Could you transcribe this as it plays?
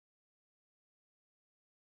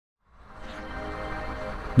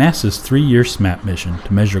NASA's 3-year SMAP mission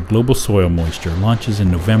to measure global soil moisture launches in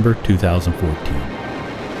November 2014.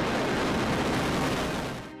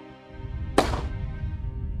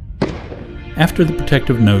 After the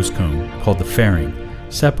protective nose cone, called the fairing,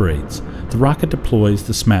 separates, the rocket deploys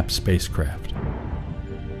the SMAP spacecraft.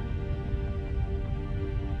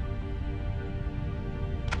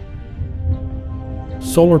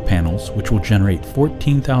 Solar panels, which will generate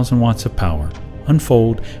 14,000 watts of power,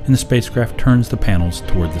 unfold and the spacecraft turns the panels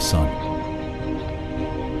toward the sun.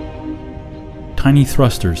 Tiny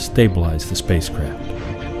thrusters stabilize the spacecraft.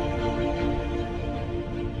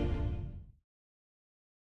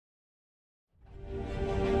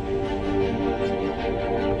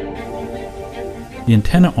 The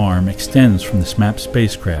antenna arm extends from the SMAP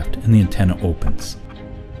spacecraft and the antenna opens.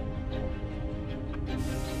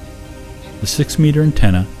 The 6-meter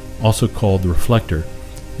antenna, also called the reflector,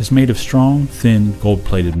 is made of strong, thin,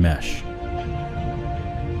 gold-plated mesh.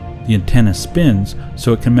 The antenna spins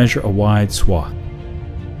so it can measure a wide swath.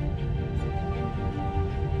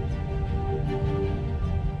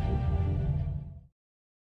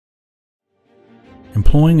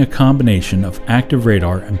 Employing a combination of active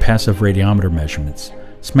radar and passive radiometer measurements,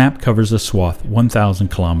 SMAP covers a swath 1,000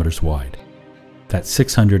 kilometers wide. That's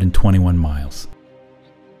 621 miles.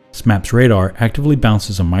 SMAP's radar actively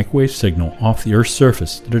bounces a microwave signal off the Earth's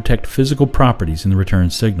surface to detect physical properties in the return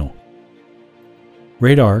signal.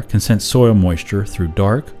 Radar can sense soil moisture through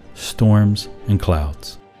dark, storms, and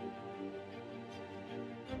clouds.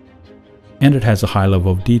 And it has a high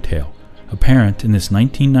level of detail, apparent in this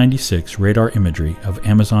 1996 radar imagery of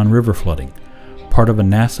Amazon river flooding, part of a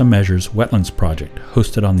NASA Measures Wetlands project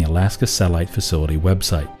hosted on the Alaska Satellite Facility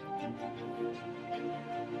website.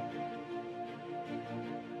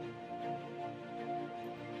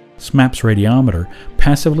 SMAP's radiometer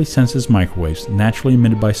passively senses microwaves naturally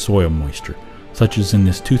emitted by soil moisture, such as in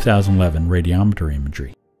this 2011 radiometer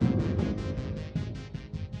imagery.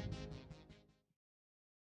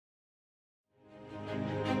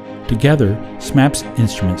 Together, SMAP's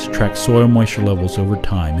instruments track soil moisture levels over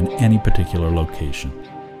time in any particular location.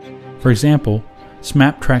 For example,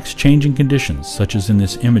 SMAP tracks changing conditions, such as in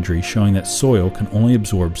this imagery showing that soil can only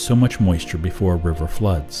absorb so much moisture before a river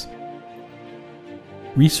floods.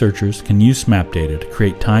 Researchers can use SMAP data to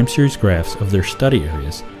create time series graphs of their study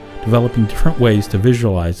areas, developing different ways to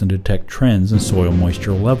visualize and detect trends in soil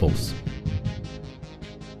moisture levels.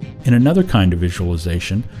 In another kind of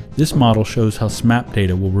visualization, this model shows how SMAP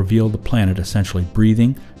data will reveal the planet essentially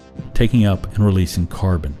breathing, taking up and releasing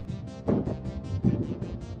carbon.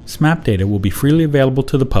 SMAP data will be freely available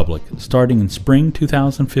to the public starting in spring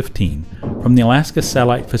 2015 from the Alaska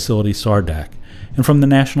Satellite Facility SAR DAC and from the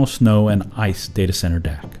National Snow and Ice Data Center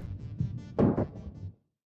DAC.